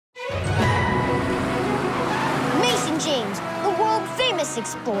James, the world-famous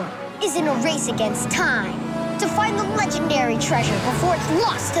explorer, is in a race against time to find the legendary treasure before it's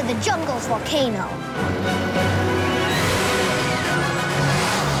lost to the jungle's volcano.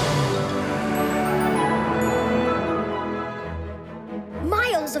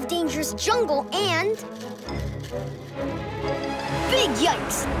 Miles of dangerous jungle and... big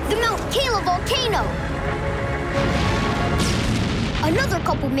yikes! The Mount Kayla volcano! Another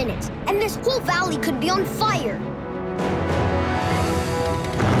couple minutes, and this whole valley could be on fire.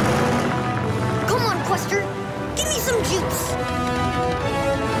 Come on, Quester. Give me some juice.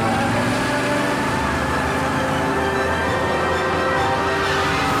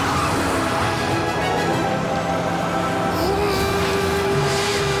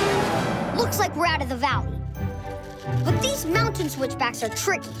 Looks like we're out of the valley. But these mountain switchbacks are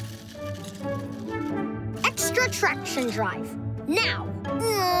tricky. Extra traction drive. Now! Hold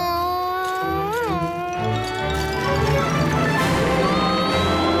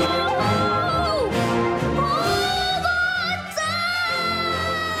on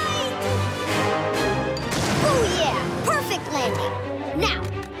tight! Oh yeah! Perfect landing! Now,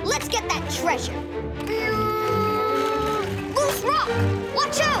 let's get that treasure. Loose rock!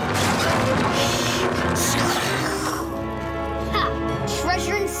 Watch out! Ha!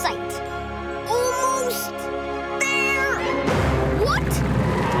 Treasure in sight. Almost there! What?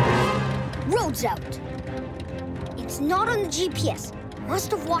 Road's out. It's not on the GPS.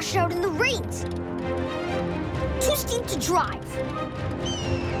 Must have washed out in the rains. Too steep to drive.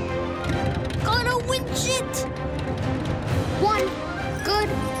 Gotta winch it. One good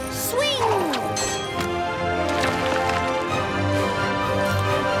swing.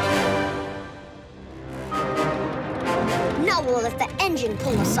 Now we'll let the engine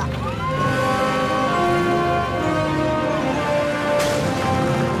pull us up.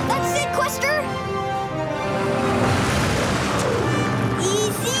 That's it, Quester!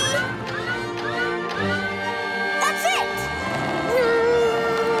 Easy! That's it!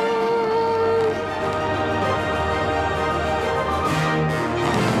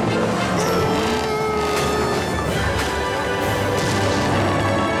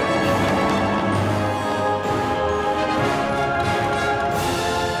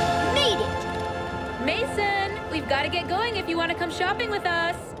 Gotta get going if you want to come shopping with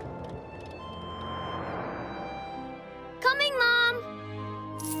us. Coming, Mom!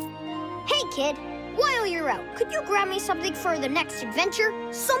 Hey, kid. While you're out, could you grab me something for the next adventure?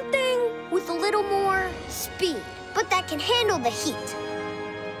 Something with a little more speed, but that can handle the heat.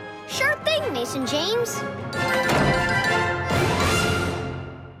 Sure thing, Mason James.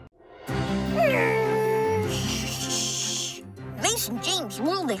 Mason James,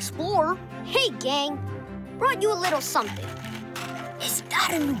 World Explorer. Hey, gang. Brought you a little something. Is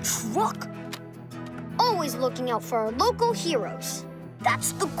that a new truck? Always looking out for our local heroes.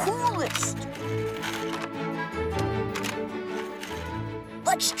 That's the coolest.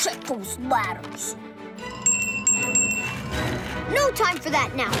 Let's check those ladders. No time for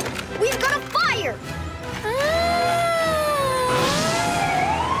that now. We've got a fire.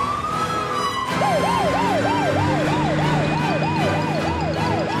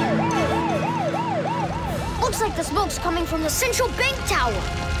 Looks like the smoke's coming from the central bank tower.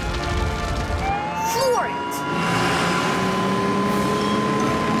 Floor it.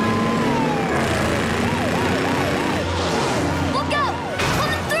 Look out!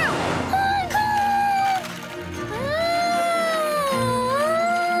 Coming through!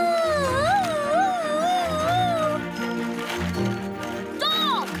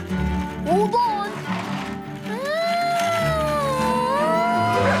 Dog! Hold on.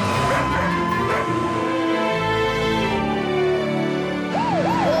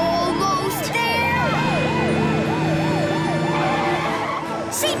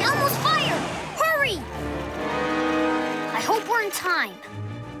 Time.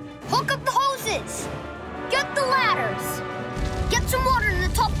 Hook up the hoses. Get the ladders. Get some water in the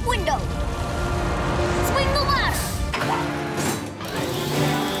top window. Swing the ladder.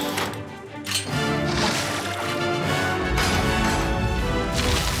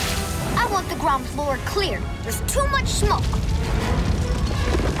 I want the ground floor clear. There's too much smoke.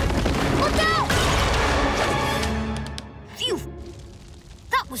 Look out! Phew.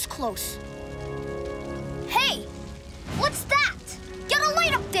 That was close. Hey, what's that? Get a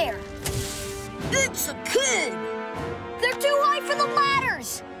light up there! It's a kid! They're too high for the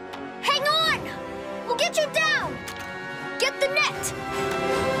ladders! Hang on! We'll get you down! Get the net!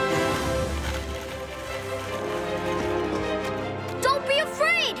 Don't be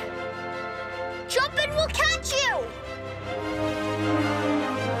afraid! Jump and we'll catch you!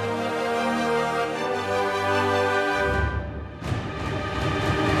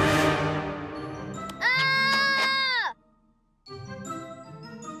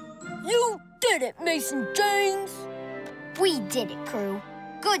 Mason James! We did it, crew.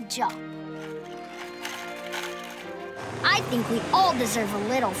 Good job. I think we all deserve a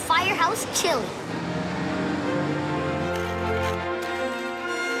little firehouse chili.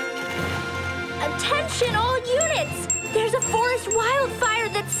 Attention, all units! There's a forest wildfire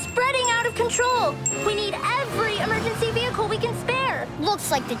that's spreading out of control. We need every emergency vehicle we can spare.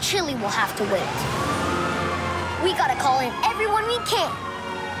 Looks like the chili will have to wait. We gotta call in everyone we can.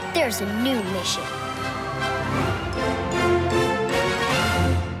 There's a new mission.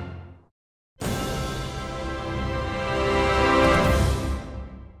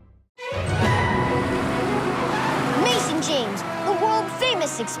 Mason James, the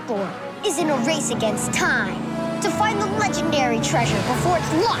world-famous explorer, is in a race against time to find the legendary treasure before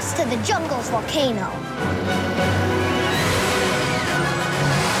it's lost to the jungle's volcano.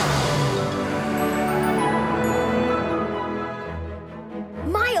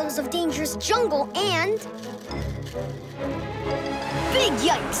 Miles of dangerous jungle and... big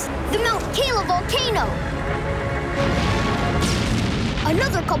yikes! The Mount Kala volcano!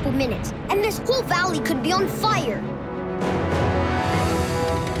 Another couple minutes, and this whole valley could be on fire.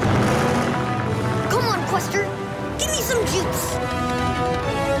 Come on, Quester. Give me some juice.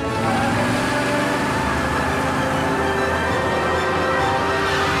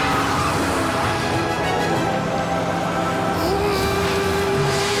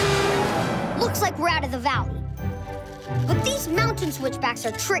 Looks like we're out of the valley. But these mountain switchbacks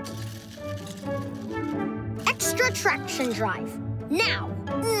are tricky. Extra traction drive. Now!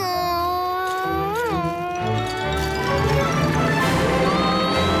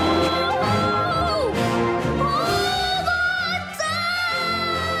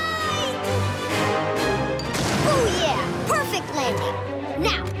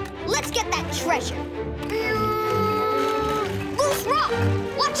 Now, let's get that treasure. Loose rock!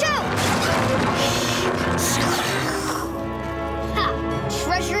 Watch out! Ha!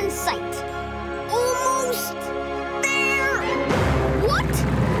 Treasure in sight. Almost there! What?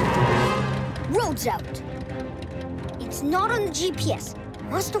 Road's out. It's not on the GPS.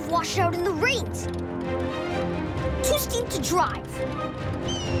 Must have washed out in the rains. Too steep to drive.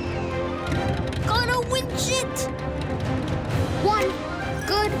 Gotta winch it! One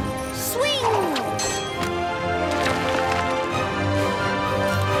good swing!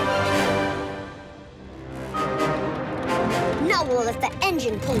 Now we'll let the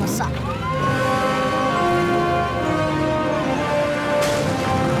engine pull us up.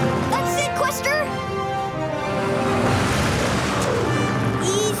 That's it, Quester!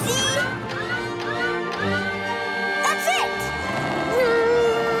 Easy! That's it!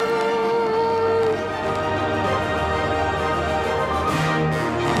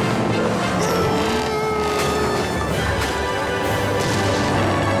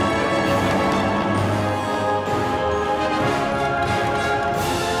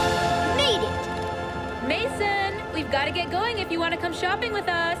 Get going if you want to come shopping with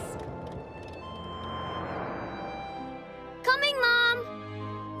us. Coming, Mom.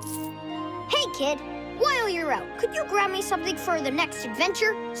 Hey, kid. While you're out, could you grab me something for the next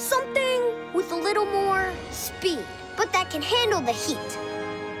adventure? Something with a little more speed, but that can handle the heat.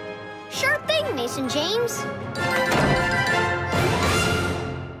 Sure thing, Mason James.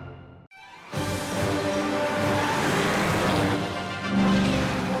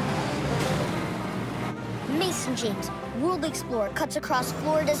 Mason James, world explorer, cuts across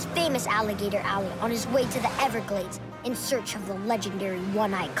Florida's famous alligator alley on his way to the Everglades in search of the legendary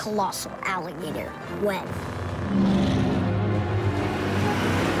one-eyed colossal alligator, Wen.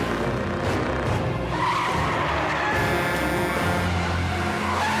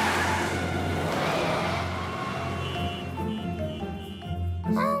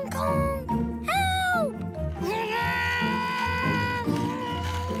 Hong Kong, help!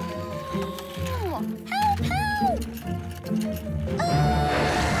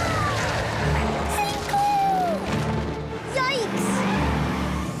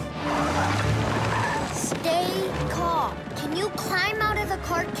 Climb out of the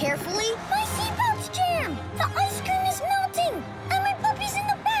cart carefully. My seatbelt's jammed. The ice cream is melting. And my puppy's in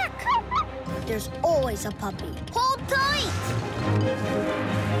the back. There's always a puppy. Hold tight.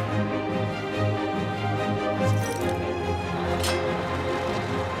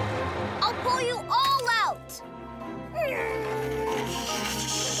 I'll pull you all out.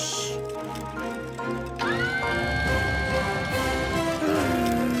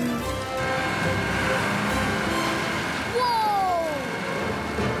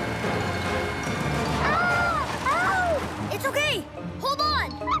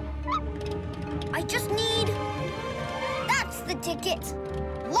 Ticket.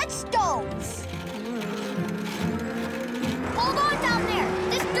 Let's start.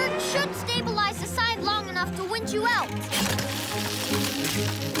 get you out.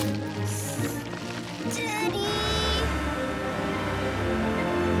 Steady.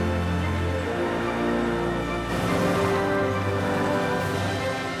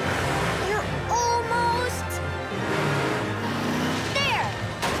 You're almost there.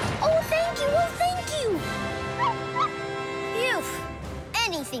 Oh, thank you. Oh, thank you. Phew.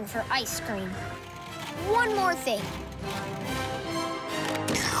 Anything for ice cream. One more thing.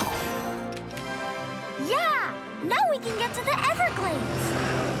 Yeah! Now we can get to the Everglades!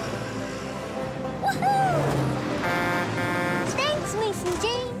 Woohoo! Thanks, Mason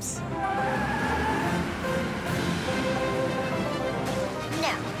James.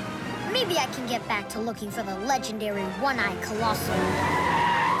 Now, maybe I can get back to looking for the legendary one-eyed colossal.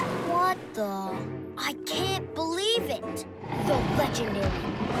 What the? I can't believe it. The legendary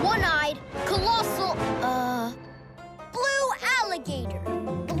one-eyed colossal, blue alligator.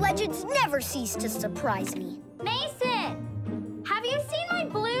 The legends never cease to surprise me. Mason! Have you seen my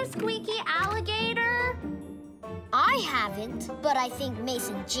blue squeaky alligator? I haven't, but I think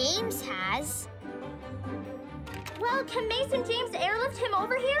Mason James has. Well, can Mason James airlift him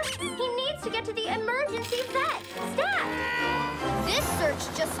over here? He needs to get to the emergency vet. Stat! This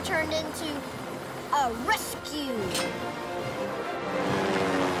search just turned into a rescue.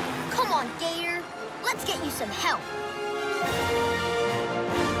 Come on, Gator. Let's get you some help.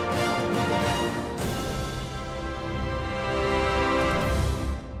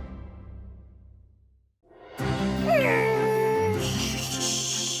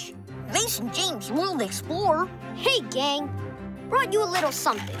 Mason James, World Explorer. Hey, gang. Brought you a little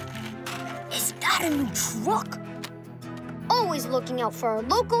something. Is that a new truck? Always looking out for our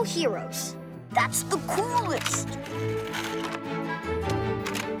local heroes. That's the coolest.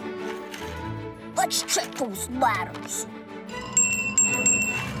 Let's check those ladders.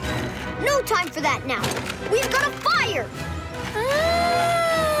 No time for that now. We've got a fire.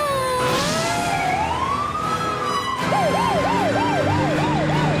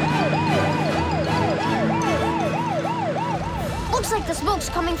 Looks like the smoke's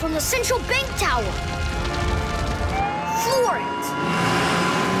coming from the central bank tower. Floor it.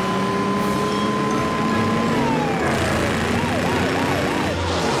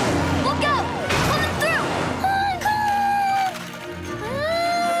 Look out! Coming through!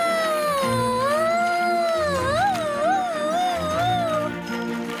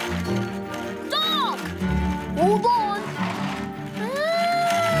 Dog! Hold on.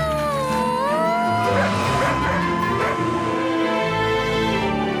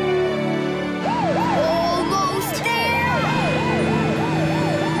 Almost there!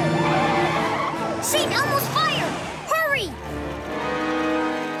 St. Elmo's fire! Hurry!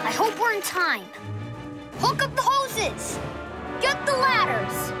 I hope we're in time. Hook up the hoses. Get the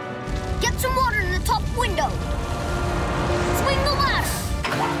ladders. Get some water in the top window. Swing the ladder.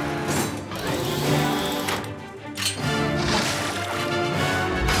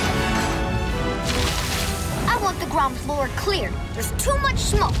 I want the ground floor cleared. There's too much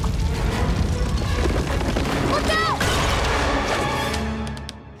smoke. Look out!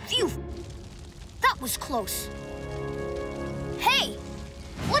 Phew! That was close. Hey!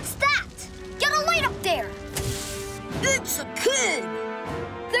 What's that? Get a light up there! It's a kid!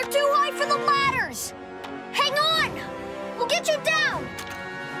 They're too high for the ladders! Hang on! We'll get you down!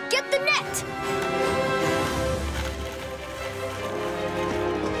 Get the net!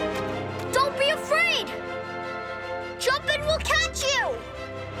 Don't be afraid! Jump and we'll catch you!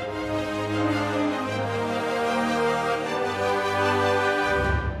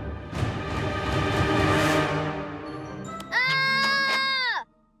 Ah!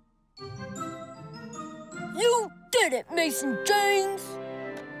 You did it, Mason James!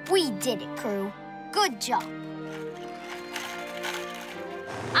 We did it, crew. Good job.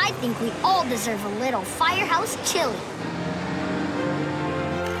 I think we all deserve a little firehouse chili.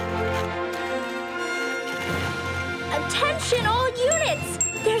 Attention, all units!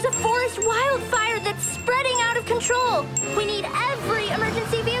 There's a forest wildfire that's spreading out of control. We need every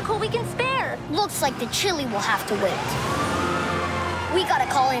emergency vehicle we can spare. Looks like the chili will have to wait. We gotta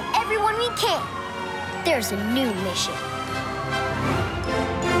call in everyone we can. There's a new mission.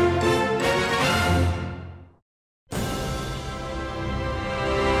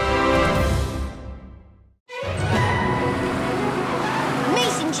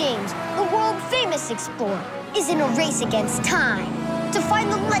 Mason James, the world-famous explorer, is in a race against time to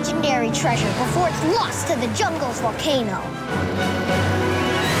find the legendary treasure before it's lost to the jungle's volcano.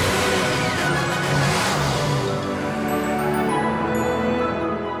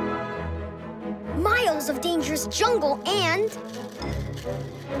 Miles of dangerous jungle and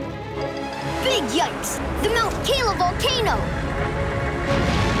big Big yikes! The Mount Kayla volcano!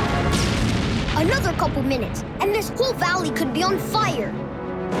 Another couple minutes, and this whole valley could be on fire.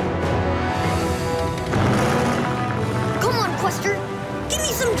 Come on, Quester. Give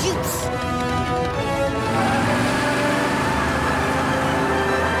me some juice.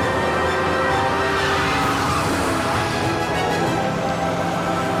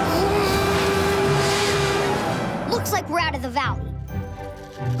 Looks like we're out of the valley.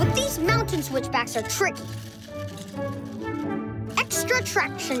 But these mountain switchbacks are tricky. Extra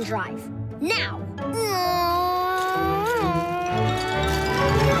traction drive. Now.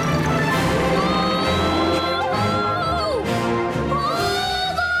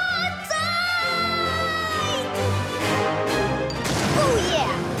 Oh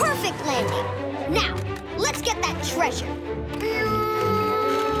yeah, perfect landing. Now, let's get that treasure.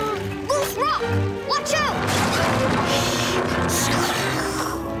 Loose rock, watch out!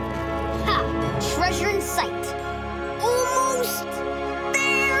 Ha, treasure in sight. Almost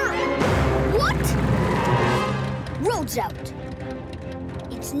there! What? Road's out.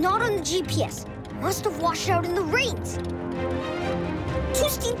 It's not on the GPS. Must have washed out in the rains. Too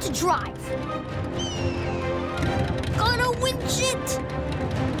steep to drive. Gotta winch it.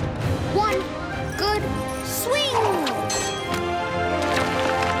 One good swing.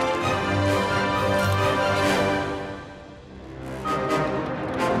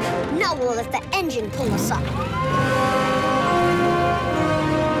 Now we'll let the engine pull us up.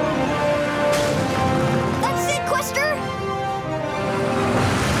 That's it, Quester.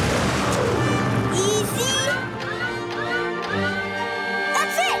 Easy.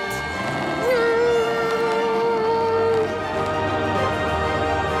 That's it.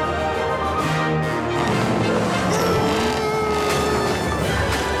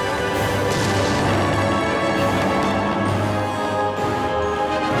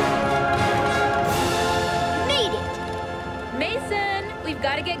 Made it. Mason, we've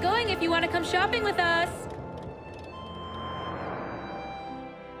got to get going if you want to come shopping with us.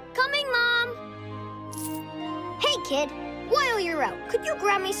 Coming, Mom. Hey, kid. While you're out, could you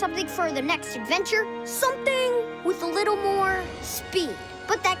grab me something for the next adventure? Something with a little more speed,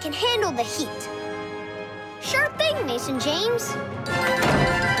 but that can handle the heat. Sure thing, Mason James.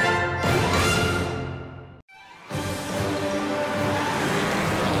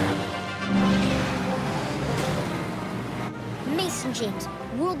 Mason James,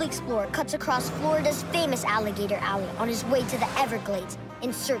 world explorer, cuts across Florida's famous alligator alley on his way to the Everglades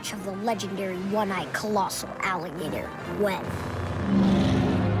in search of the legendary one-eyed colossal alligator, Wen.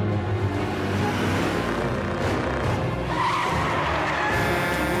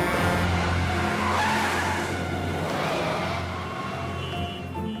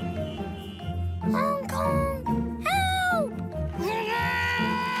 Hong Kong, help!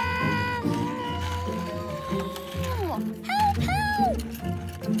 Help, help!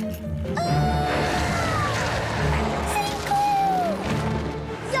 Sinkhole!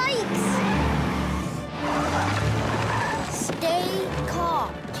 Yikes! Stay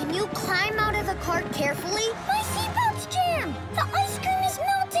calm. Can you climb out of the cart carefully? My seatbelt's jammed! The ice cream is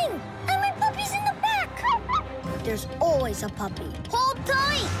melting! And my puppy's in the back! There's always a puppy. Hold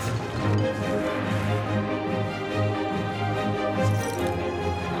tight!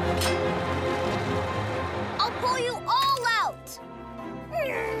 I'll pull you all out!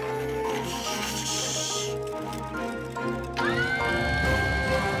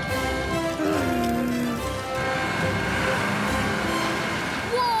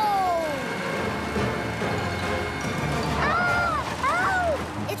 Whoa! Ah! Ow!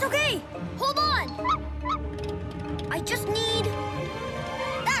 It's okay. Hold on. I just need...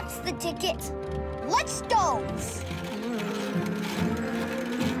 That's the ticket. Let's go.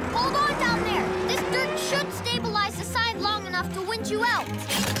 Hold on down there. This dirt should stabilize the side long enough to winch you out.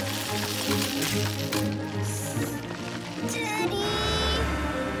 Steady.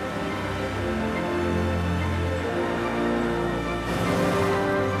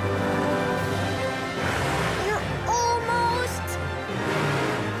 You're almost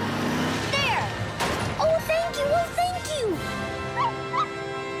there. Oh, thank you. Oh, thank you.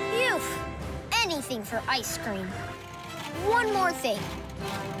 Phew. Anything for ice cream. One more thing.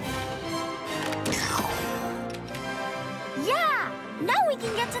 Yeah! Now we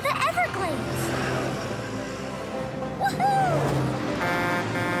can get to the Everglades! Woohoo!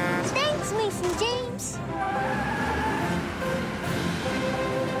 Thanks, Mason James.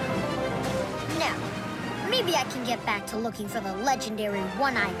 Now, maybe I can get back to looking for the legendary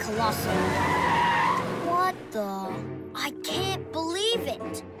one-eyed colossal. What the? I can't believe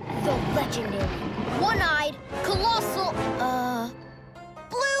it! The legendary one-eyed colossal,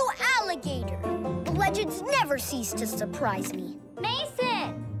 blue alligator. Lights never cease to surprise me.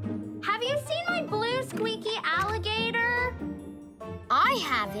 Mason, have you seen my blue squeaky alligator? I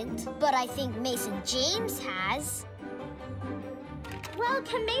haven't, but I think Mason James has. Well,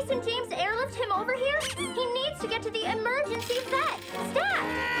 can Mason James airlift him over here? He needs to get to the emergency vet.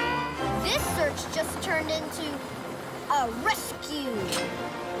 Stat! This search just turned into a rescue.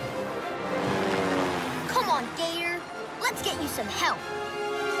 Come on, Gator. Let's get you some help.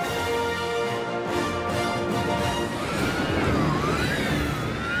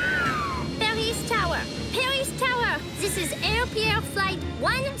 Paris Tower. Paris Tower. This is Air Pierre Flight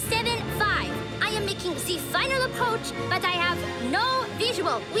 175. I am making the final approach, but I have no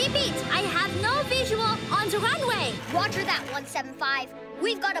visual. Repeat, I have no visual on the runway. Roger that, 175.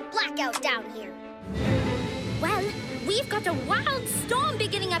 We've got a blackout down here. Well, we've got a wild storm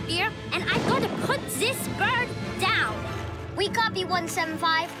beginning up here, and I've got to put this bird down. We copy,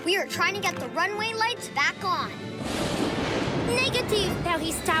 175. We are trying to get the runway lights back on. Negative,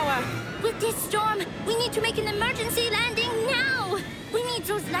 Paris Tower. With this storm, we need to make an emergency landing now. We need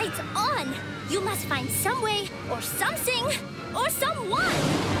those lights on. You must find some way, or something, or someone.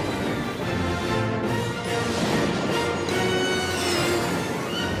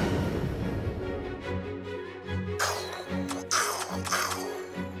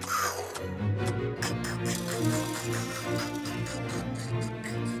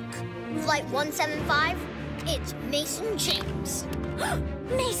 Flight 175, it's Mason James.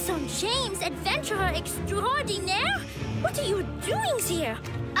 Mason James, adventurer extraordinaire? What are you doing here?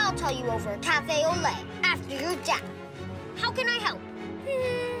 I'll tell you over at Cafe au Lait after you're down. How can I help?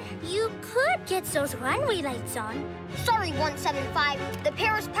 You could get those runway lights on. Sorry, 175. The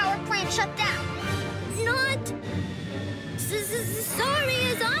Paris power plant shut down. Not sorry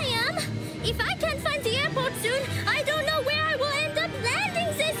as I am. If I can't find the airport soon, I don't know where I will end up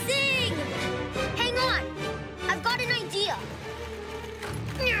landing this thing. Hang on. I've got an idea.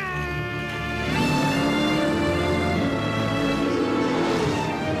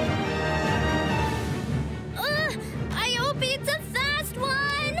 I hope it's a fast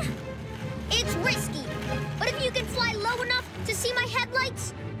one. It's risky, but if you can fly low enough to see my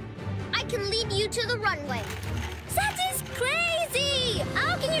headlights, I can lead you to the runway. That is crazy!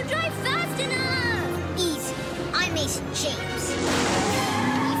 How can you drive fast enough? Easy. I'm Mason James.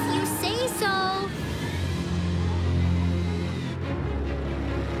 If you say so.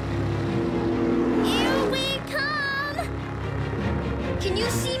 Here we come! Can you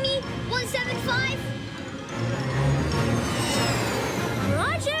see me, 175?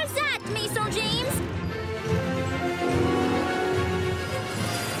 Roger that, Mason James.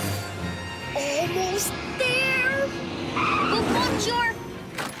 Almost there. But watch your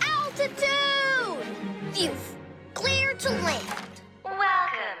altitude. Phew. Clear to land.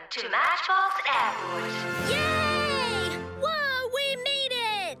 Welcome to Matchbox Adventures. Yay! Whoa, we made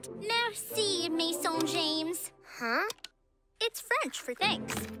it! Merci, Mason James. Huh? It's French for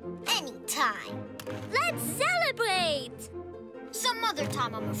thanks. Anytime. Let's celebrate! Some other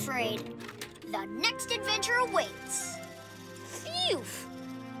time, I'm afraid. The next adventure awaits. Phew!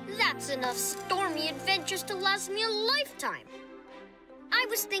 That's enough stormy adventures to last me a lifetime. I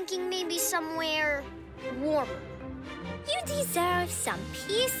was thinking maybe somewhere warmer. You deserve some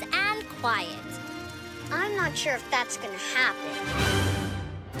peace and quiet. I'm not sure if that's gonna happen.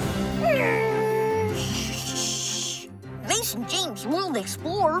 Mason James, World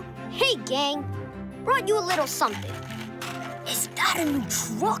Explorer. Hey, gang. Brought you a little something. Is that a new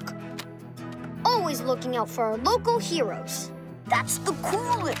truck? Always looking out for our local heroes. That's the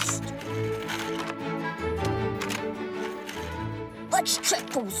coolest. Let's check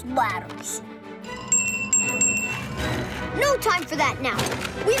those ladders. No time for that now.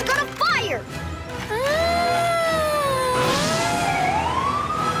 We've got a fire.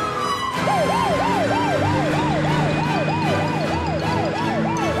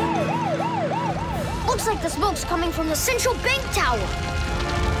 Looks like the smoke's coming from the central bank tower.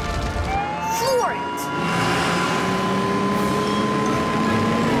 Floor it.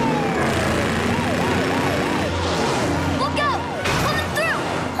 Look out! Coming through!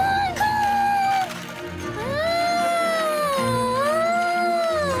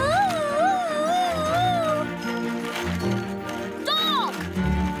 Stop!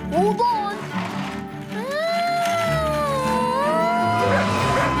 Hold on.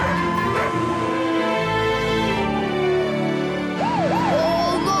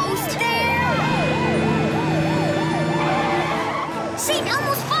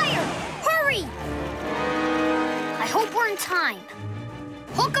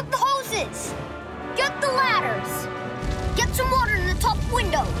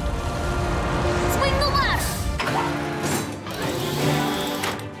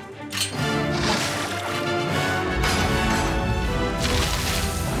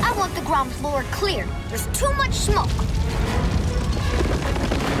 We're clear. There's too much smoke.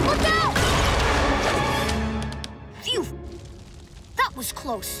 Look out! Phew! That was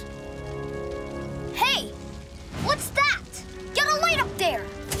close. Hey! What's that? Get a light up there!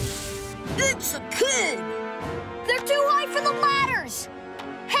 It's a kid! They're too high for the ladders!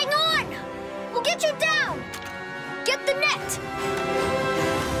 Hang on! We'll get you down! Get the net!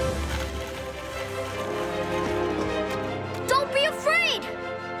 Don't be afraid!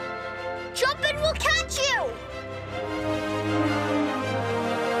 Jump and we'll catch you!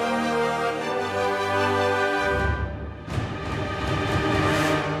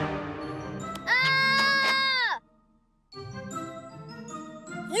 Ah!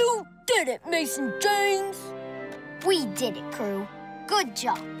 You did it, Mason James! We did it, crew. Good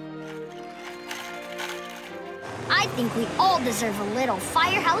job. I think we all deserve a little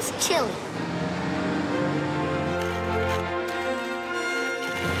firehouse chili.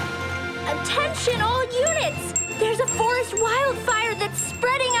 Attention, all units! There's a forest wildfire that's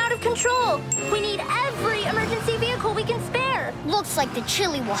spreading out of control. We need every emergency vehicle we can spare. Looks like the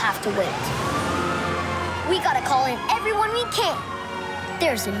chili will have to wait. We gotta call in everyone we can.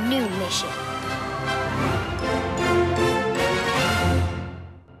 There's a new mission.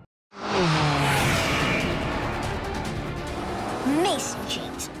 Mason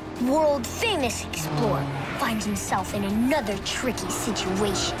James, world-famous explorer, finds himself in another tricky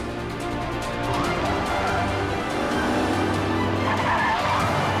situation.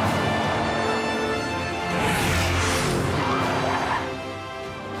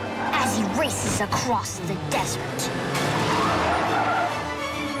 As he races across the desert.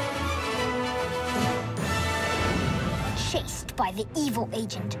 Chased by the evil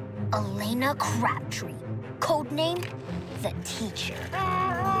agent, Elena Crabtree, codename the Teacher.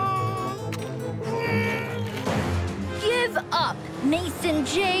 Give up, Mason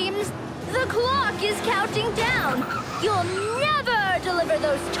James. The clock is counting down. You'll never deliver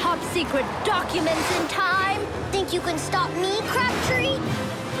those top-secret documents in time. Think you can stop me, Crabtree?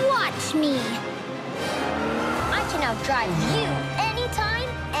 Watch me. I can outdrive you anytime,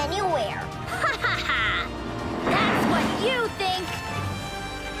 anywhere. Ha ha ha! That's what you think.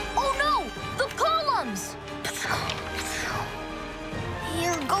 Oh no! The columns!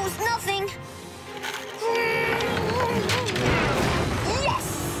 Here goes nothing.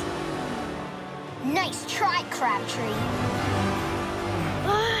 Yes! Nice try, Crabtree.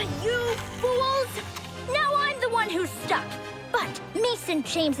 You fools! Now I'm the one who's stuck. But Mason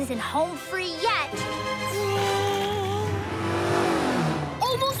James isn't home free yet.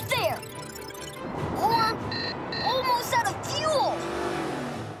 Almost there. Or almost out of fuel.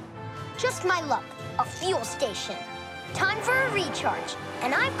 Just my luck. A fuel station. Time for a recharge.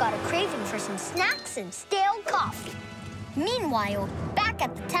 And I've got a craving for some snacks and stale coffee. Meanwhile, back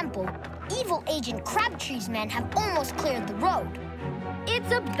at the temple, evil agent Crabtree's men have almost cleared the road.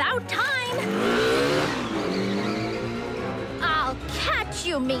 It's about time. I'll catch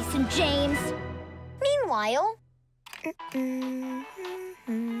you, Mason James. Meanwhile...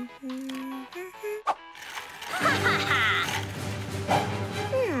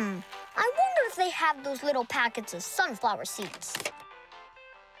 I wonder if they have those little packets of sunflower seeds.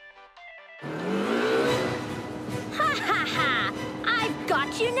 Ha ha ha! I've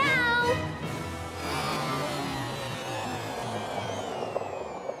got you now!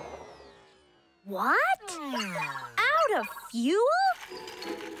 What? Out of fuel?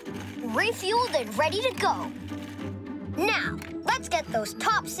 Refueled and ready to go. Now, let's get those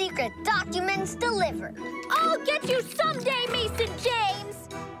top secret documents delivered. I'll get you someday, Mason James!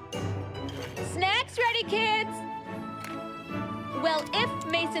 Snacks ready, kids? Well, if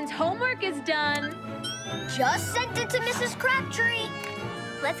Mason's homework is done... Just sent it to Mrs. Crabtree.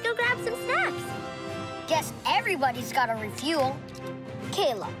 Let's go grab some snacks. Guess everybody's got to refuel.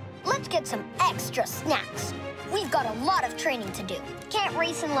 Kayla, let's get some extra snacks. We've got a lot of training to do. Can't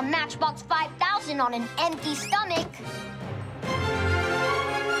race in the Matchbox 5000 on an empty stomach.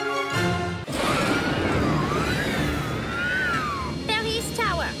 Paris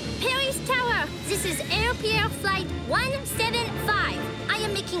Tower. Paris Tower. This is Air Flight 175. I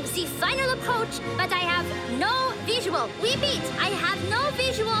am making the final approach, but I have no visual. Repeat, I have no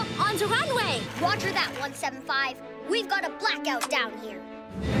visual on the runway. Roger that, 175. We've got a blackout down here.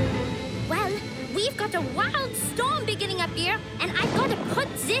 Well, we've got a wild storm beginning up here, and I've got to put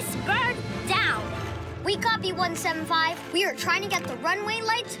this bird down. We copy, 175. We are trying to get the runway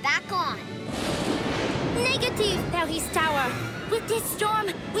lights back on. Negative, Paris Tower. With this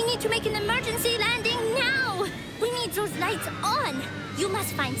storm, we need to make an emergency landing now. We need those lights on. You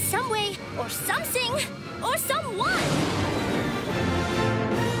must find some way, or something, or someone.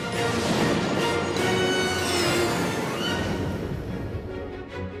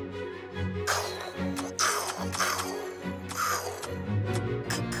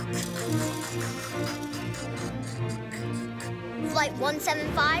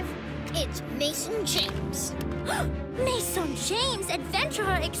 175, it's Mason James. Mason James,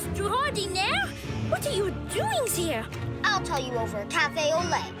 adventurer extraordinaire? What are you doing here? I'll tell you over Cafe au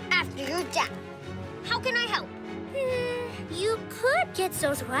lait after you're down. How can I help? You could get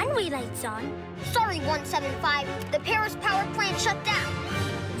those runway lights on. Sorry, 175. The Paris power plant shut down.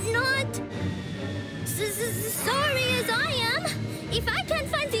 Not sorry as I am. If I can't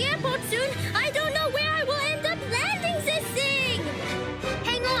find the airport soon, I don't know where I will end up landing this thing.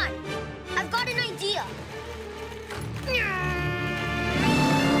 Hang on. I've got an idea.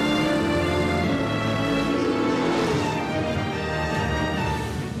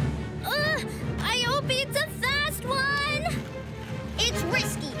 I hope it's a fast one. It's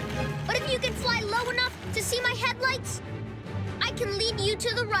risky, but if you can fly low enough to see my headlights, I can lead you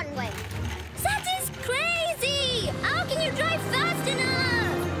to the runway. That is crazy! How can you drive fast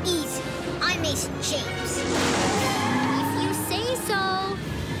enough? Easy. I'm Mason James. If you say so.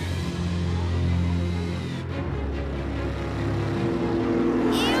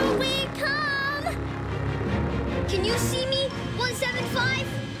 Here we come! Can you see me, 175?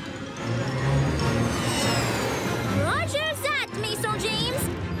 Roger that, Mason James.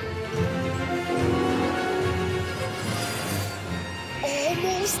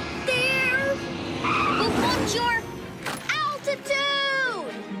 Almost there. But what's your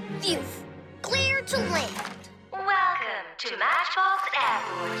altitude? Phew. Clear to land. Welcome to Matchbox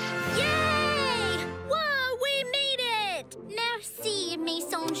Adventures. Yay! Whoa, we made it! Merci,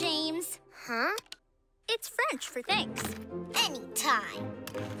 Mason James. Huh? It's French for thanks. Anytime.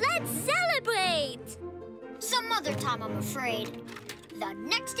 Let's celebrate! Some other time, I'm afraid. The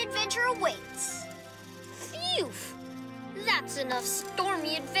next adventure awaits. Phew. That's enough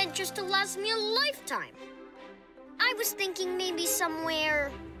stormy adventures to last me a lifetime. I was thinking maybe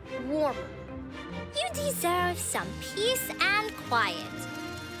somewhere warmer. You deserve some peace and quiet.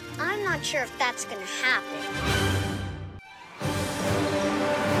 I'm not sure if that's gonna happen.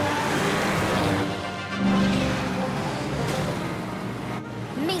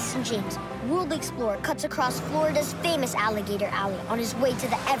 Mason James, world explorer, cuts across Florida's famous alligator alley on his way to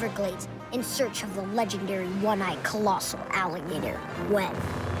the Everglades in search of the legendary one-eyed colossal alligator, Gwen.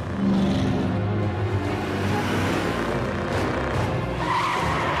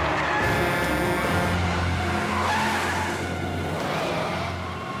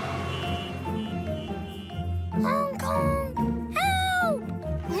 Hong Kong! Help!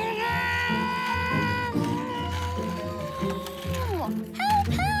 Help!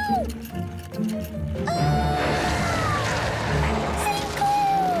 Help!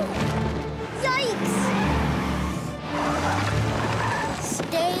 Sinkhole! Yikes!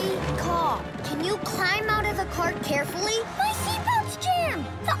 Stay calm. Can you climb out of the cart carefully? My seatbelt's jammed!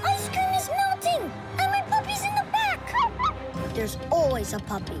 The ice cream is melting! And my puppy's in the back! There's always a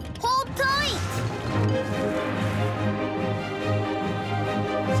puppy. Hold tight!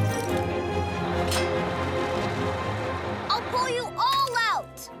 I'll pull you all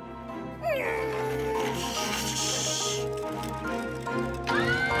out!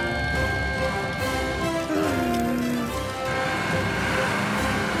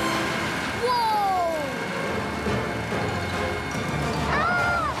 Whoa!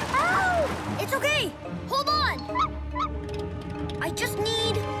 Ah! Ow! It's okay! Hold on! I just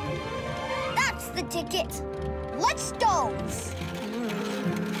need... That's the ticket. Let's go!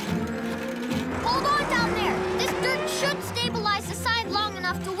 Hold on down there! This dirt should stabilize the side long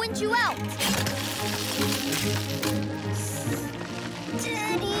enough to winch you out.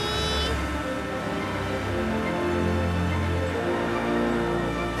 Steady!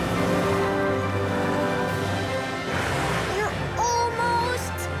 You're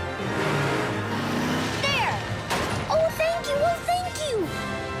almost... There! Oh, thank you! Oh, thank you!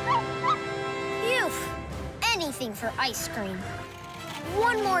 Phew! Anything for ice cream.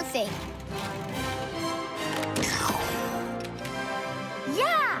 One more thing.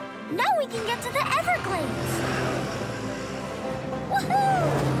 Yeah! Now we can get to the Everglades!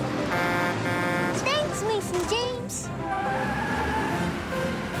 Woohoo! Thanks, Mason James!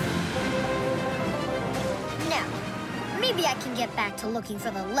 Now, maybe I can get back to looking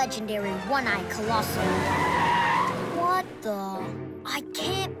for the legendary one-eyed colossal. What the? I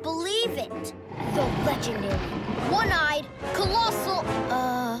can't believe it! The legendary one-eyed colossal,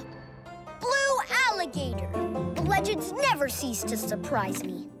 blue alligator. The legends never cease to surprise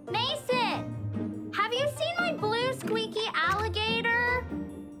me. Mason! Have you seen my blue squeaky alligator?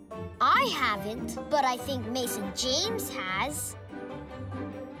 I haven't, but I think Mason James has.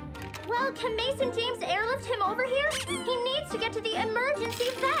 Well, can Mason James airlift him over here? He needs to get to the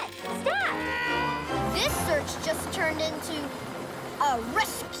emergency vet. Stat! This search just turned into a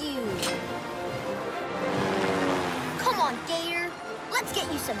rescue. Come on, Gator. Let's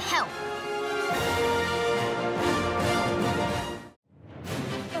get you some help.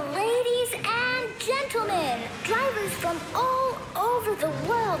 Ladies and gentlemen, drivers from all over the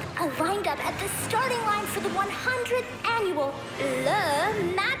world are lined up at the starting line for the 100th annual Le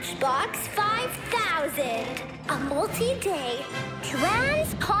Matchbox 5000, a multi-day,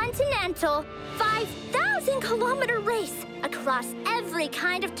 transcontinental, 5,000-kilometer race across every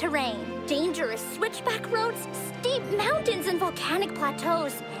kind of terrain, dangerous switchback roads, steep mountains and volcanic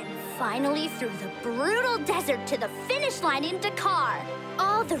plateaus, and finally through the brutal desert to the finish line in Dakar.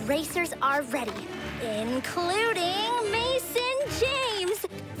 All the racers are ready, including Mason James,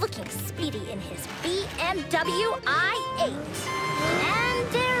 looking speedy in his BMW i8. And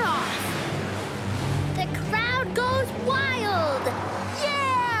they're off. The crowd goes wild.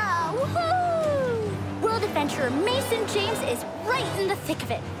 Yeah! Woohoo! World adventurer Mason James is right in the thick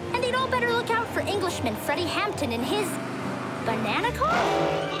of it. And they'd all better look out for Englishman Freddie Hampton in his banana car?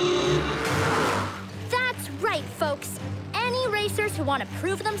 That's right, folks. Any racers who want to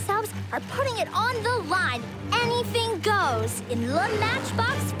prove themselves are putting it on the line. Anything goes in Le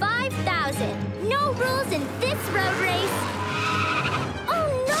Matchbox 5000. No rules in this road race. Oh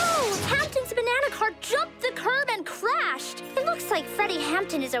no! Hampton's banana car jumped the curb and crashed. It looks like Freddie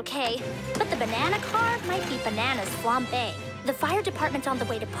Hampton is okay, but the banana car might be Banana's flambe. The fire department's on the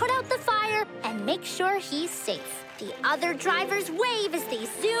way to put out the fire and make sure he's safe. The other drivers wave as they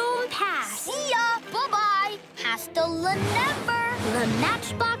zoom past. See ya! Bye-bye! Hasta la never! The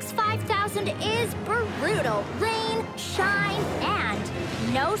Matchbox 5000 is brutal. Rain, shine, and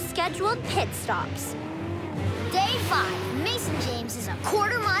no scheduled pit stops. Day 5. Mason James is a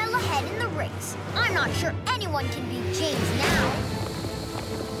quarter mile ahead in the race. I'm not sure anyone can beat James now.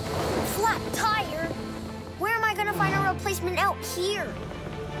 Flat tire? Where am I gonna find a replacement out here?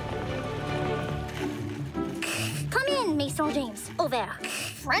 Come in, Mason James. Over.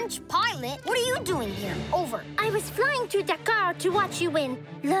 French pilot? What are you doing here? Over. I was flying to Dakar to watch you win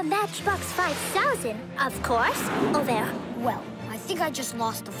Le Matchbox 5000, of course. Over. Well, I think I just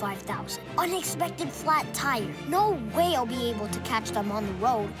lost the 5,000. Unexpected flat tire. No way I'll be able to catch them on the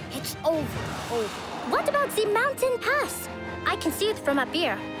road. It's over. What about the mountain pass? I can see it from up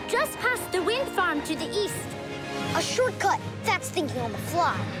here, just past the wind farm to the east. A shortcut. That's thinking on the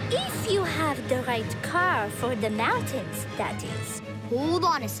fly. If you have the right car for the mountains, that is. Hold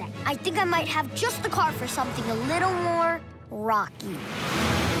on a sec. I think I might have just the car for something a little more rocky.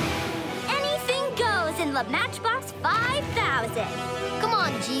 Anything goes in the Matchbox 5000. Come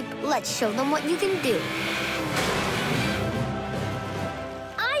on, Jeep. Let's show them what you can do.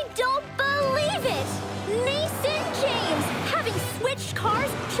 I don't believe it! Mason James, having switched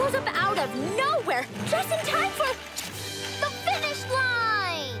cars, shows up out of nowhere, just in time for The finish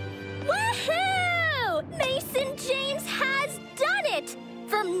line! Woohoo! Mason James has done it!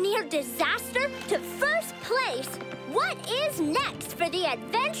 From near disaster to first place, what is next for the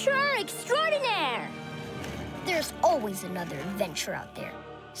adventurer extraordinaire? There's always another adventure out there.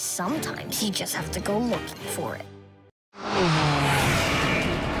 Sometimes you just have to go looking for it.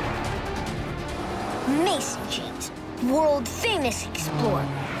 Mason James, world-famous explorer,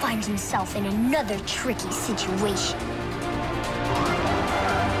 finds himself in another tricky situation.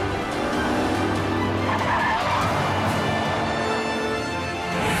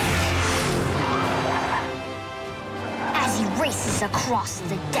 As he races across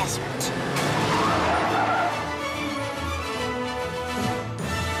the desert.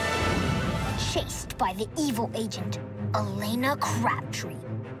 Chased by the evil agent, Elena Crabtree,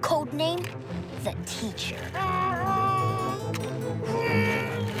 codename the Teacher.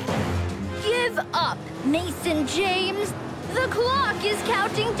 Give up, Mason James. The clock is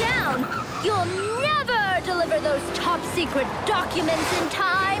counting down. You'll never deliver those top-secret documents in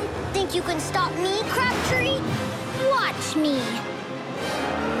time. Think you can stop me, Crabtree? Watch me.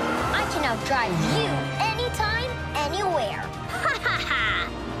 I can outdrive you anytime, anywhere. Ha ha ha!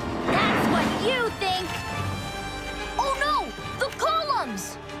 That's what you think. Oh no! The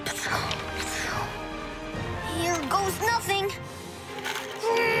columns! Here goes nothing.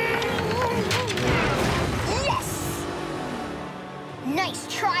 Yes! Nice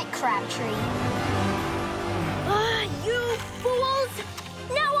try, Crabtree. You fools!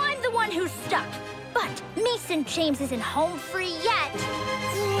 Now I'm the one who's stuck. But Mason James isn't home free yet.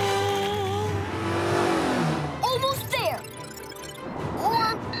 Almost there.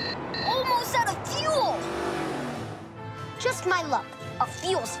 Or almost out of fuel. Just my luck. A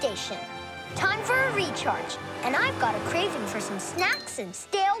fuel station. Time for a recharge. And I've got a craving for some snacks and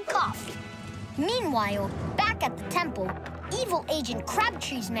stale coffee. Meanwhile, back at the temple, evil Agent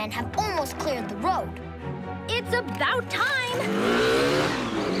Crabtree's men have almost cleared the road. It's about time!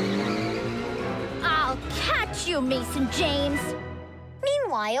 I'll catch you, Mason James!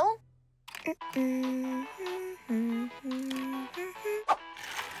 Meanwhile... I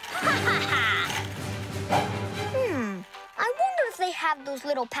wonder if they have those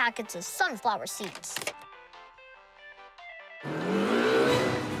little packets of sunflower seeds.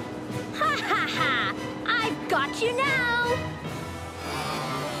 Ha ha ha! I've got you now!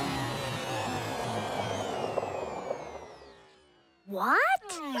 What?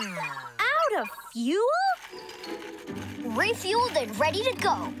 Out of fuel? Refueled and ready to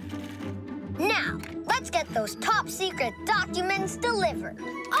go. Now, let's get those top secret documents delivered.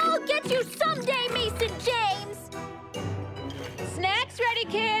 I'll get you someday, Mason James! Snacks ready,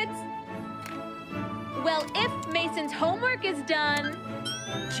 kids? Well, if Mason's homework is done...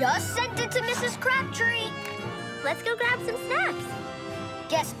 Just sent it to Mrs. Crabtree. Let's go grab some snacks.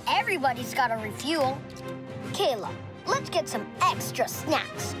 Guess everybody's got to refuel. Kayla, let's get some extra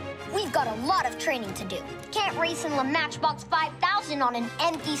snacks. We've got a lot of training to do. Can't race in the Matchbox 5000 on an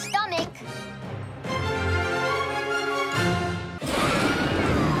empty stomach.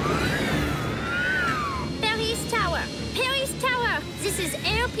 Paris Tower, this is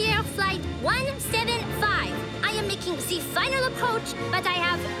Air Pierre Flight 175. I am making the final approach, but I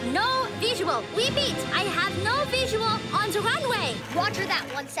have no visual. Repeat, I have no visual on the runway. Roger that,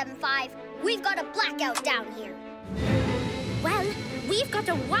 175. We've got a blackout down here. Well, we've got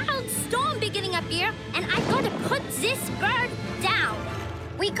a wild storm beginning up here, and I've got to put this bird down.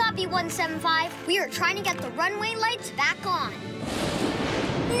 We copy, 175. We are trying to get the runway lights back on.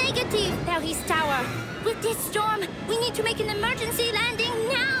 Negative, Paris Tower. With this storm, we need to make an emergency landing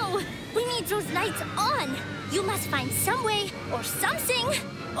now. We need those lights on. You must find some way, or something,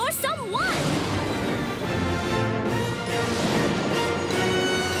 or someone.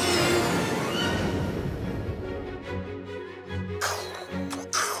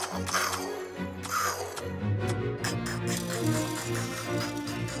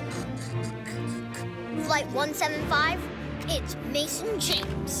 Flight 175, it's Mason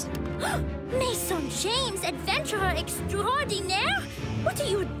James. Mason James, adventurer extraordinaire? What are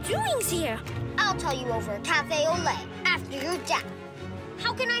you doing here? I'll tell you over at Cafe au Lait after you're down.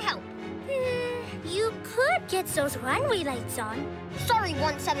 How can I help? You could get those runway lights on. Sorry,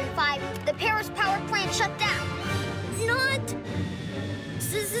 175. The Paris power plant shut down. Not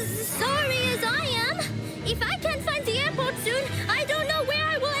sorry as I am. If I can't find the airport soon, I don't know where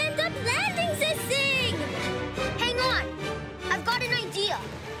I will end up landing this thing. Hang on. I've got an idea.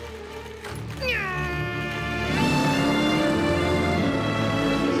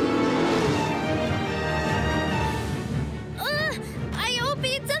 I hope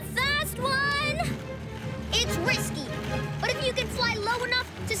it's a fast one. It's risky, but if you can fly low enough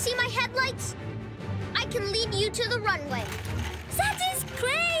to see my headlights, I can lead you to the runway. That is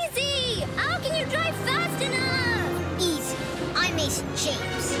crazy! How can you drive fast enough? Easy. I'm Mason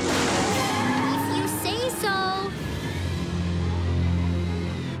James. If you say so.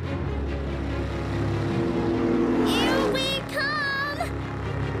 Here we come!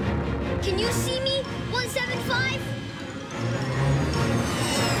 Can you see me, 175?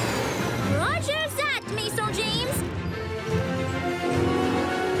 Roger that, Mason James.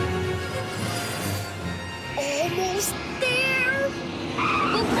 Almost there.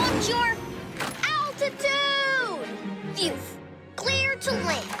 But watch your altitude. Phew. Clear to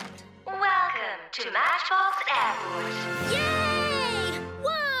land. Welcome to Matchbox Adventures. Yay!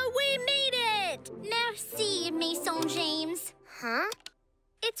 Whoa, we made it! Merci, Mason James. Huh?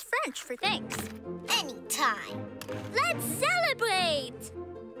 It's French for thanks. Anytime. Let's celebrate!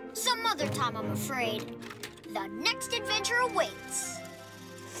 Some other time, I'm afraid. The next adventure awaits.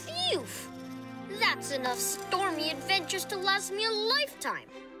 Phew! That's enough stormy adventures to last me a lifetime.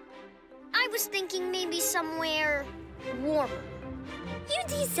 I was thinking maybe somewhere warmer. You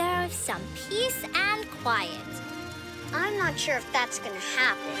deserve some peace and quiet. I'm not sure if that's gonna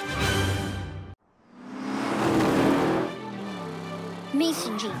happen.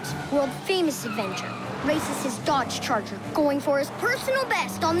 Mason James, world-famous adventurer, races his Dodge Charger, going for his personal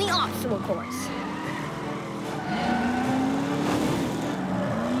best on the obstacle course.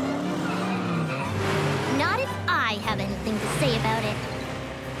 Not if I have anything to say about it.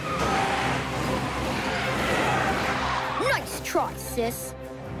 Nice try, sis.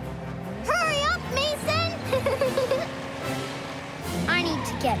 Hurry up, Mason! I need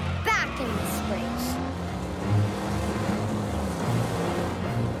to get back in this race.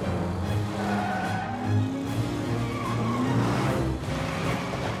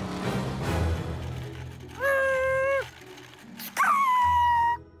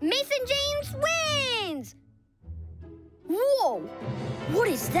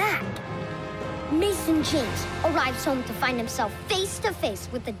 was that? Mason James arrives home to find himself face to face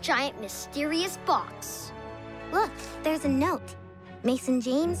with a giant mysterious box. Look, there's a note. Mason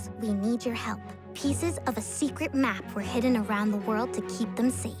James, we need your help. Pieces of a secret map were hidden around the world to keep them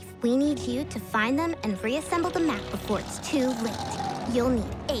safe. We need you to find them and reassemble the map before it's too late. You'll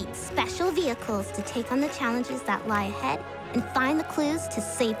need 8 special vehicles to take on the challenges that lie ahead and find the clues to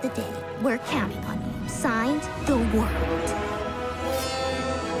save the day. We're counting on you. Signed, The World.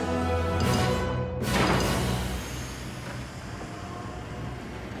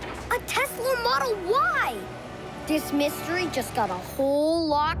 A Tesla Model Y! This mystery just got a whole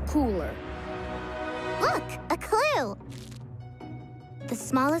lot cooler. Look, a clue. The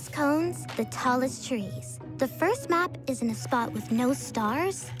smallest cones, the tallest trees. The first map is in a spot with no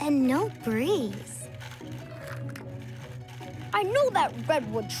stars and no breeze. I know that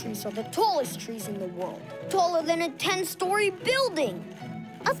redwood trees are the tallest trees in the world. Taller than a 10-story building.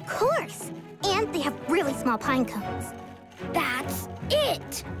 Of course. And they have really small pine cones. That's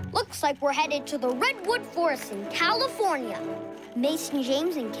it! Looks like we're headed to the redwood forest in California. Mason,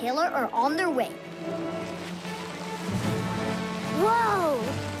 James, and Kayla are on their way. Whoa!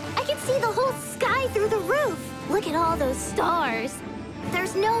 I can see the whole sky through the roof. Look at all those stars.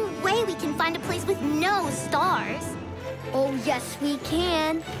 There's no way we can find a place with no stars. Oh, yes, we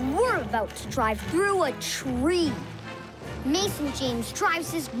can. We're about to drive through a tree. Mason James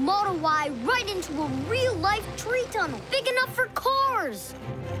drives his Model Y right into a real-life tree tunnel, big enough for cars.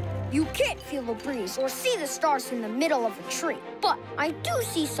 You can't feel the breeze or see the stars in the middle of a tree, but I do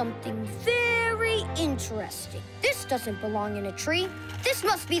see something very interesting. This doesn't belong in a tree. This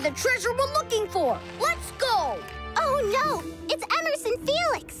must be the treasure we're looking for. Let's go! Oh, no! It's Emerson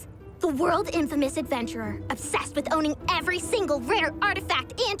Felix! The world-infamous adventurer, obsessed with owning every single rare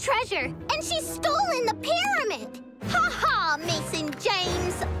artifact and treasure. And she's stolen the pyramid! Ha-ha, Mason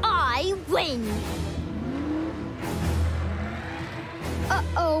James! I win!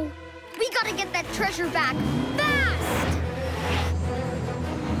 Uh-oh. We gotta get that treasure back, fast!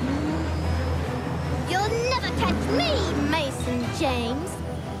 You'll never catch me, Mason James.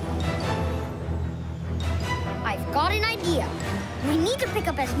 I've got an idea. We need to pick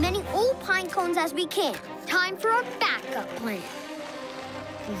up as many old pine cones as we can. Time for a backup plan.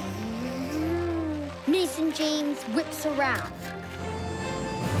 Mason James whips around.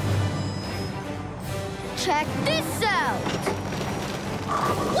 Check this out!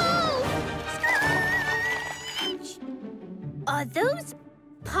 Whoa! Are those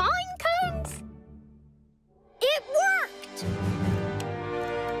pine cones? It worked!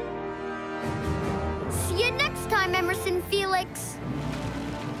 See you next time, Emerson Felix.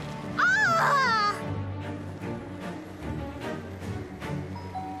 Ah!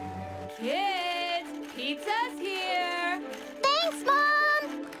 Kids, pizza's here. Thanks,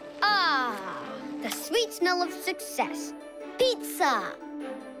 Mom! Ah, the sweet smell of success. Pizza!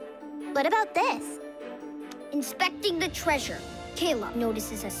 What about this? Inspecting the treasure, Kayla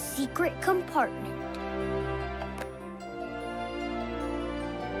notices a secret compartment.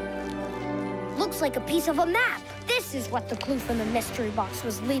 Looks like a piece of a map. This is what the clue from the mystery box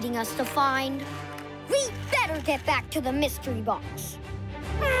was leading us to find. We better get back to the mystery box.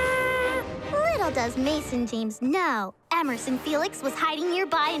 Little does Mason James know, Emerson Felix was hiding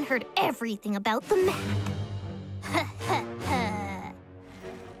nearby and heard everything about the map.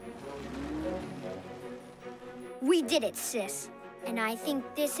 We did it, sis. And I think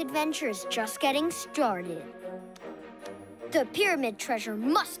this adventure is just getting started. The pyramid treasure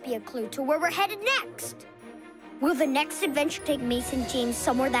must be a clue to where we're headed next. Will the next adventure take Mason James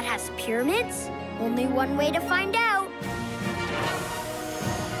somewhere that has pyramids? Only one way to find out.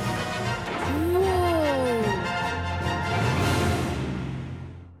 Whoa!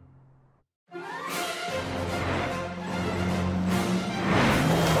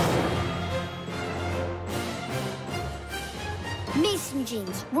 Mason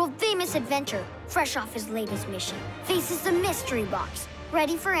James, world-famous adventurer, fresh off his latest mission, faces the mystery box,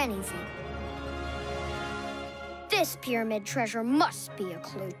 ready for anything. This pyramid treasure must be a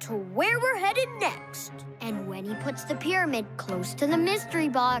clue to where we're headed next. And when he puts the pyramid close to the mystery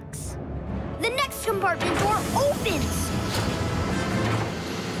box, the next compartment door opens.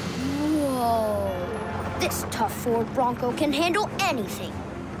 Whoa! This tough Ford Bronco can handle anything.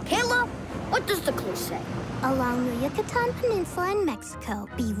 Kayla, what does the clue say? Along the Yucatan Peninsula in Mexico,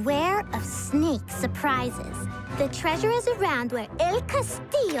 beware of snake surprises. The treasure is around where El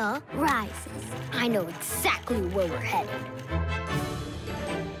Castillo rises. I know exactly where we're headed.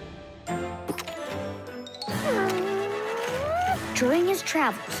 During his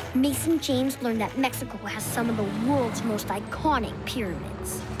travels, Mason James learned that Mexico has some of the world's most iconic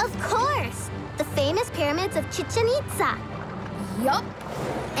pyramids. Of course! The famous pyramids of Chichen Itza. Yup.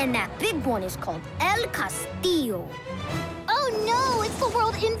 And that big one is called El Castillo. Oh no, it's the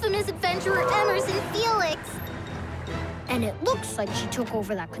world infamous adventurer Emerson Felix. And it looks like she took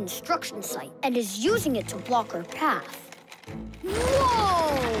over that construction site and is using it to block her path.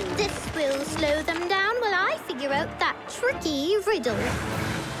 Whoa! This will slow them down while I figure out that tricky riddle.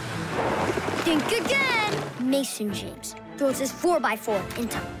 Think again! Mason James throws his 4x4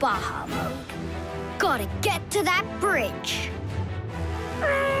 into Baja mode. Gotta get to that bridge.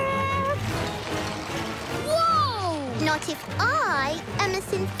 Whoa! Not if I,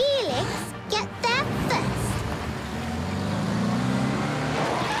 Emerson Felix, get there first.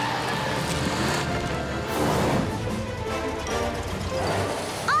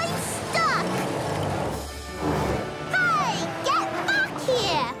 I'm stuck! Hey, get back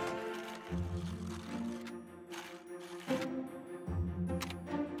here!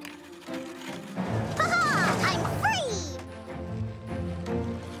 Ha-ha! I'm free!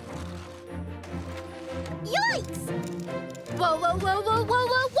 Yikes! Whoa, whoa, whoa, whoa, whoa,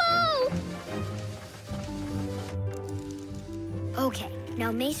 whoa, whoa! Okay,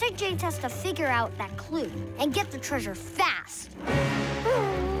 now Mason James has to figure out that clue and get the treasure fast.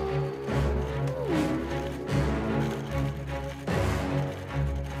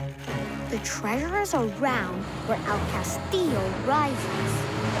 The treasure is around where El Castillo rises.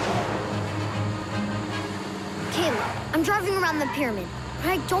 Kayla, I'm driving around the pyramid,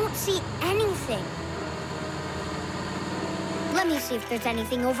 but I don't see anything. Let me see if there's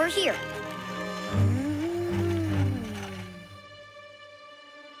anything over here.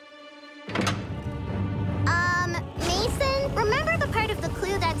 Mason, remember the part of the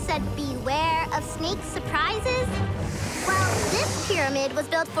clue that said beware of snake surprises? Well, this pyramid was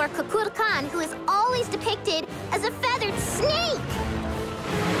built for Kukulkan, who is always depicted as a feathered snake.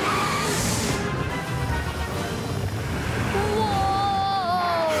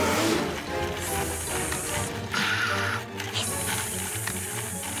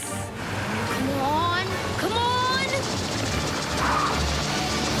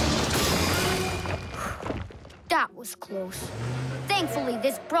 That was close. Thankfully,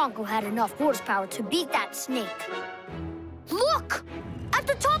 this Bronco had enough horsepower to beat that snake. Look! At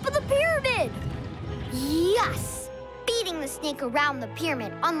the top of the pyramid! Yes! Beating the snake around the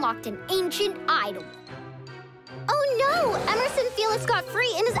pyramid unlocked an ancient idol. Oh no! Emerson Felix got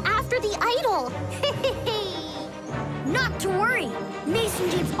free and is after the idol! Not to worry! Mason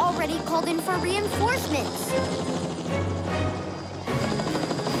James already called in for reinforcements.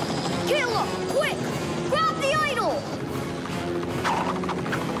 Kayla, quick! Grab the idol!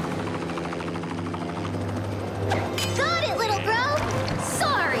 Got it, little bro!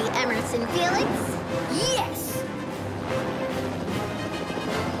 Sorry, Emerson Felix. Yes!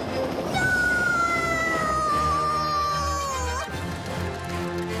 No!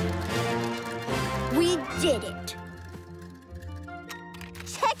 We did it!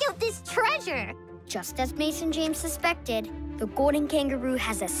 Check out this treasure! Just as Mason James suspected, the golden kangaroo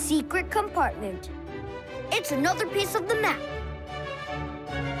has a secret compartment. It's another piece of the map.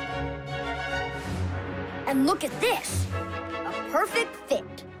 And look at this, a perfect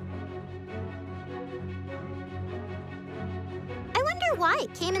fit. I wonder why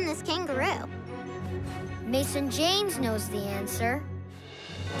it came in this kangaroo. Mason James knows the answer.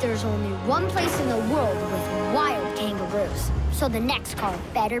 There's only one place in the world with wild kangaroos, so the next car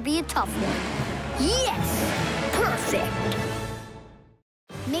better be a tough one. Yes! Perfect!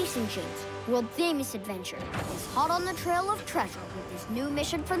 Mason James, world-famous adventurer, is hot on the trail of treasure with his new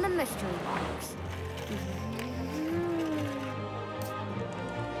mission from the mystery box.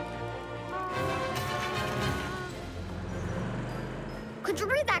 Could you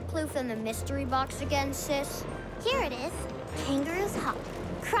read that clue from the mystery box again, sis? Here it is. Kangaroos hop,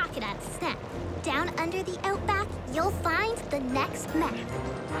 crocodiles snap. Down under the outback, you'll find the next map.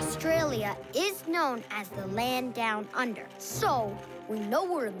 Australia is known as the land down under, so we know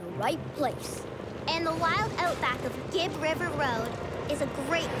we're in the right place. And the wild outback of Gibb River Road is a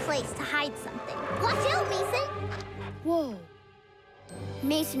great place to hide something. Watch out, Mason! Whoa.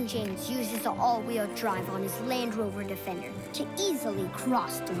 Mason James uses the all-wheel drive on his Land Rover Defender to easily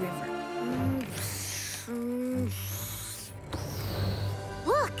cross the river.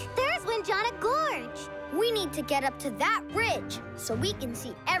 Look, there's Winjana Gorge. We need to get up to that ridge so we can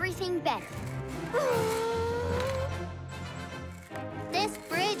see everything better. This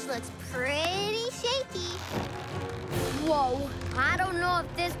bridge looks pretty shaky. Whoa, I don't know if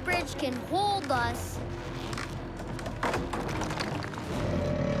this bridge can hold us.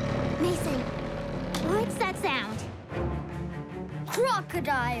 Mason, what's that sound?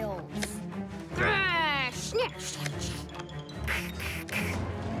 Crocodiles!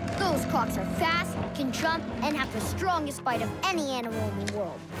 Those crocs are fast, can jump, and have the strongest bite of any animal in the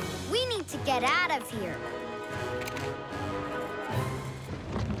world. We need to get out of here.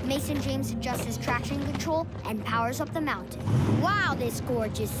 Mason James adjusts his traction control and powers up the mountain. Wow, this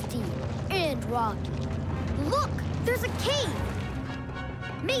gorge is steep and rocky. Look, there's a cave.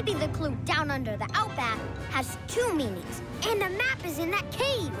 Maybe the clue down under the outback has two meanings, and the map is in that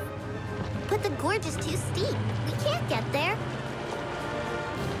cave. But the gorge is too steep. We can't get there.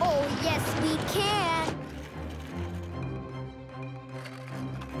 Oh, yes, we can.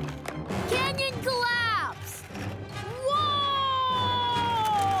 Canyon collapse! Whoa!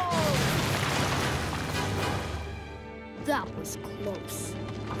 That was close.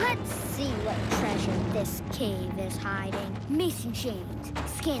 Let's see what treasure this cave is hiding. Mason James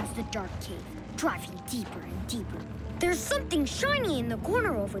scans the dark cave, driving deeper and deeper. There's something shiny in the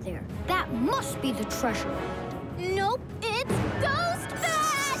corner over there. That must be the treasure. Nope, it's ghost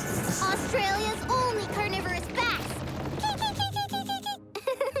bats! Australia's only carnivorous bats.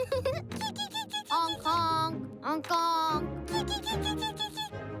 Hong Kong, Hong Kong.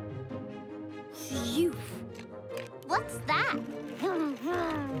 Phew. What's that?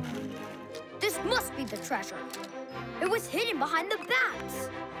 This must be the treasure. It was hidden behind the bats.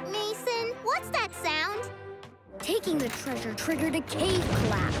 Mason, what's that sound? Taking the treasure triggered a cave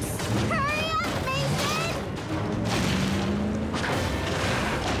collapse. Hurry up, Mason!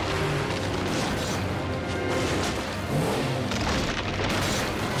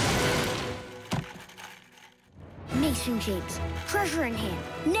 Mason James, treasure in hand,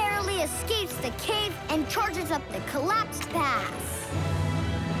 narrowly escapes the cave and charges up the collapsed pass.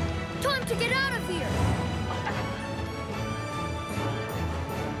 Time to get out of here!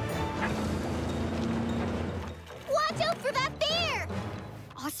 Watch out for that bear!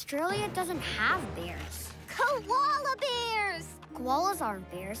 Australia doesn't have bears. Koala bears! Koalas aren't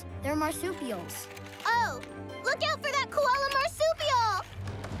bears, they're marsupials. Oh, look out for that koala marsupial!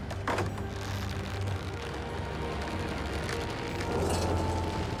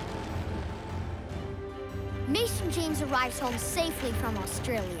 Mason James arrives home safely from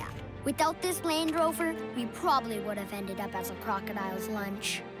Australia. Without this Land Rover, we probably would have ended up as a crocodile's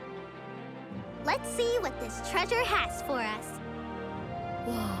lunch. Let's see what this treasure has for us.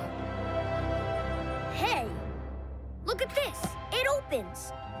 Whoa. Hey, look at this. It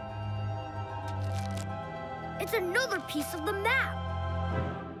opens. It's another piece of the map.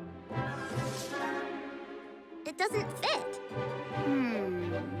 It doesn't fit.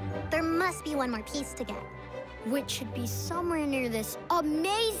 There must be one more piece to get. Which should be somewhere near this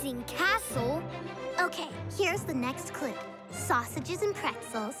amazing castle. Okay, here's the next clue. Sausages and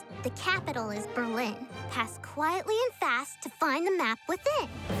pretzels. The capital is Berlin. Pass quietly and fast to find the map within.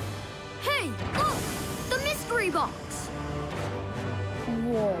 Hey, look! The mystery box!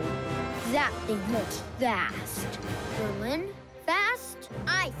 Whoa, that thing looks fast. Berlin? Fast?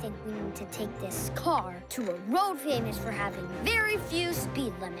 I think we need to take this car to a road famous for having very few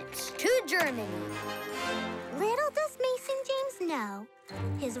speed limits. To Germany. Little does Mason James know,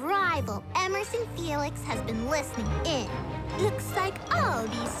 his rival, Emerson Felix, has been listening in. Looks like I'll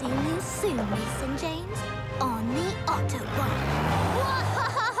be seeing you soon, Mason James, on the Autobahn.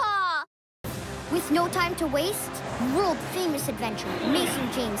 With no time to waste, world-famous adventurer Mason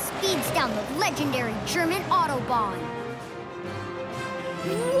James speeds down the legendary German Autobahn.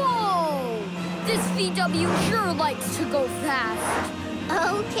 Whoa! This VW sure likes to go fast.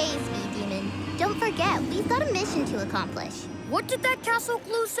 Okay, Speed Demon. Don't forget, we've got a mission to accomplish. What did that castle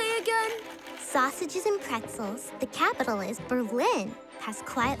clue say again? Sausages and pretzels. The capital is Berlin. Pass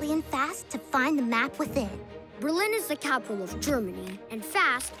quietly and fast to find the map within. Berlin is the capital of Germany, and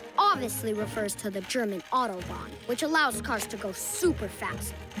fast obviously refers to the German Autobahn, which allows cars to go super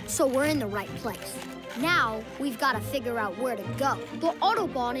fast. So we're in the right place. Now, we've got to figure out where to go. The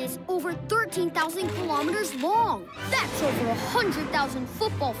Autobahn is over 13,000 kilometers long. That's over 100,000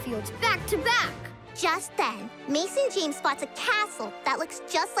 football fields back to back. Just then, Mason James spots a castle that looks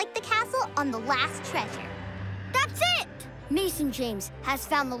just like the castle on the last treasure. That's it! Mason James has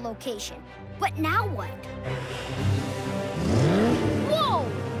found the location. But now what? Whoa!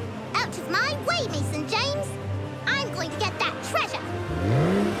 Out of my way, Mason James! I'm going to get that treasure!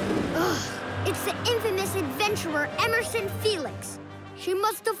 Ugh, it's the infamous adventurer Emerson Felix. She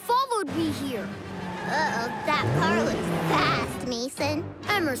must have followed me here. Uh-oh, that car looks fast, Mason.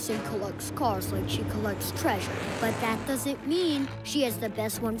 Emerson collects cars like she collects treasure, but that doesn't mean she has the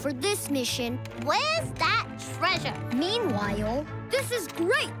best one for this mission. Where's that treasure? Meanwhile, this is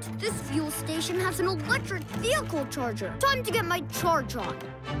great! This fuel station has an electric vehicle charger. Time to get my charge on.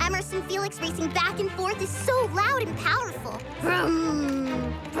 Emerson Felix racing back and forth is so loud and powerful.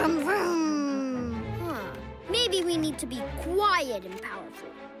 Vroom, vroom, vroom. Maybe we need to be quiet and powerful.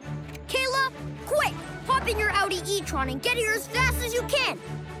 Kayla, quick! Hop in your Audi e-tron and get here as fast as you can.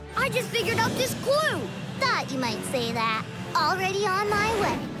 I just figured out this clue. Thought you might say that. Already on my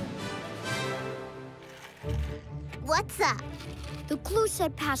way. What's up? The clue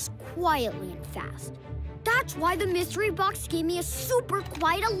said pass quietly and fast. That's why the mystery box gave me a super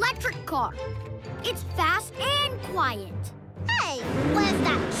quiet electric car. It's fast and quiet. Hey, where's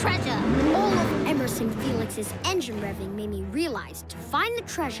that treasure? All of Emerson Felix's engine revving made me realize to find the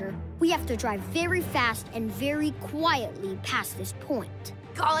treasure, we have to drive very fast and very quietly past this point.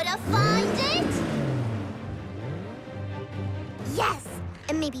 Gotta find it? Yes,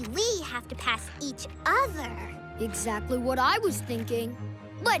 and maybe we have to pass each other. Exactly what I was thinking.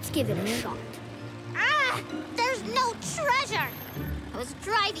 Let's give it a shot. Ah, there's no treasure. I was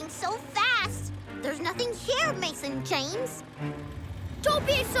driving so fast. There's nothing here, Mason James. Don't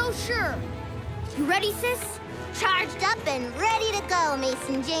be so sure. You ready, sis? Charged up and ready to go,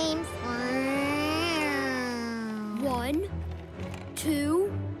 Mason James. 1,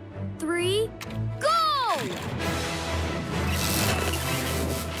 2, 3, go!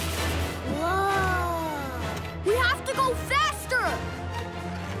 Whoa! We have to go faster!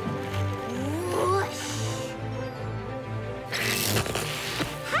 Whoosh!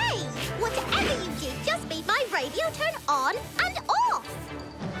 Hey! Whatever you did just made my radio turn on and off!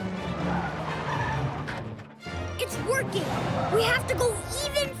 It's working! We have to go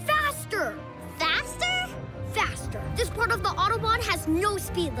even faster! Faster? Faster! This part of the Autobahn has no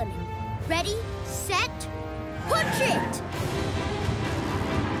speed limit. Ready, set, punch it!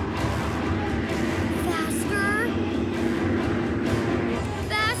 Faster!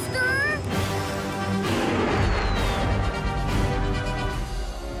 Faster!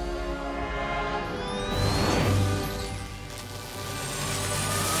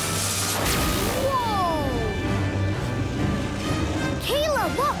 Whoa! Kayla,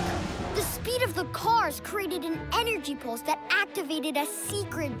 look! The speed of the cars created an energy pulse that activated a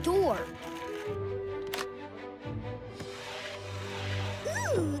secret door.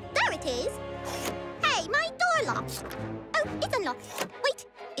 Ooh, there it is. Hey, my door locked. Oh, it's unlocked. Wait,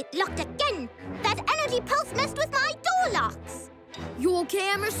 it locked again. That energy pulse messed with my door locks. You okay,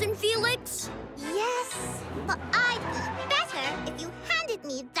 Emerson Felix? Yes, but I'd be better if you handed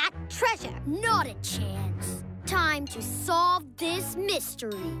me that treasure. Not a chance. Time to solve this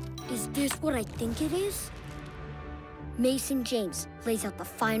mystery. Is this what I think it is? Mason James lays out the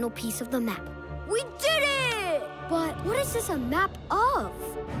final piece of the map. We did it! But what is this a map of?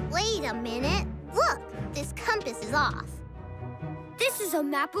 Wait a minute. Look, this compass is off. This is a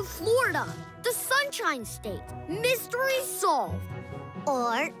map of Florida, the Sunshine State. Mystery solved.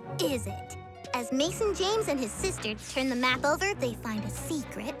 Or is it? As Mason James and his sister turn the map over, they find a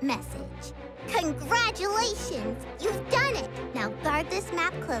secret message. Congratulations! You've done it! Now guard this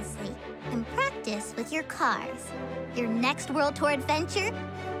map closely and practice with your cars. Your next World Tour adventure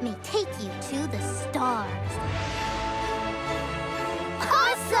may take you to the stars.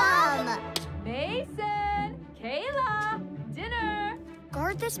 Awesome! Mason! Kayla! Dinner!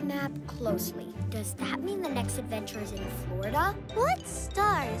 Guard this map closely. Does that mean the next adventure is in Florida? What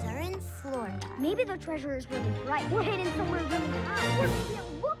stars are in Florida? Maybe the treasure is really bright. We're hidden somewhere really high. Or maybe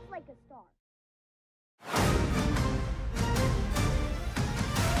it looks like a star.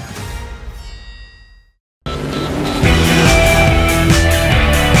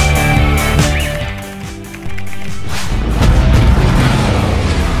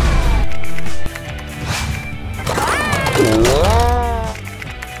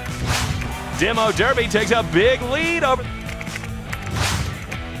 Demo Derby takes a big lead over.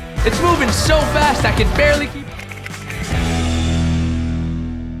 It's moving so fast I can barely keep